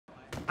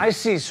I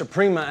see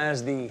Suprema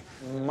as the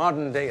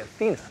modern-day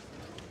Athena,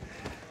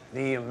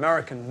 the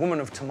American woman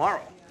of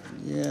tomorrow.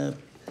 Yeah,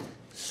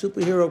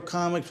 superhero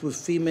comics with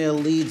female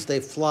leads, they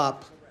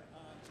flop.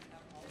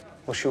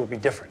 Well, she will be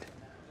different.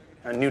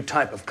 A new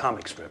type of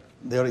comic strip.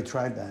 They already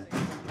tried that.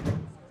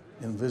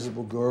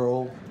 Invisible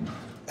Girl,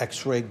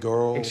 X-Ray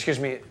Girl. Excuse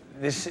me,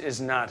 this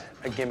is not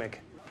a gimmick.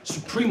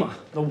 Suprema,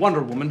 the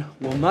Wonder Woman,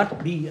 will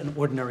not be an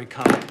ordinary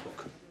comic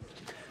book,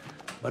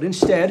 but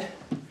instead,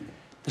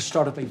 the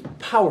start of a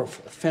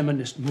powerful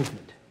feminist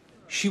movement.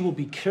 She will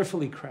be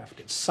carefully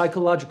crafted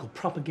psychological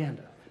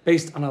propaganda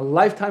based on a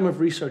lifetime of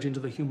research into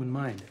the human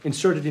mind,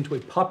 inserted into a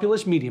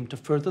populist medium to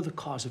further the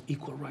cause of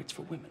equal rights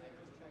for women.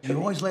 You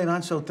always lay it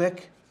on so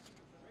thick?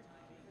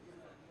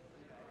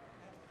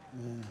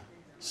 Yeah.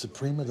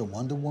 Suprema the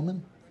Wonder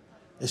Woman?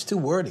 It's too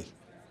wordy.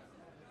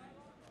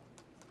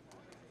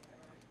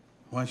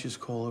 Why don't you just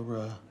call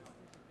her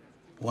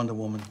Wonder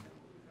Woman?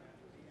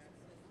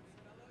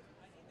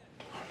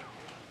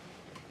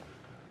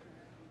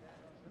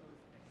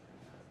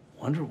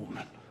 Wonder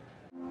Woman?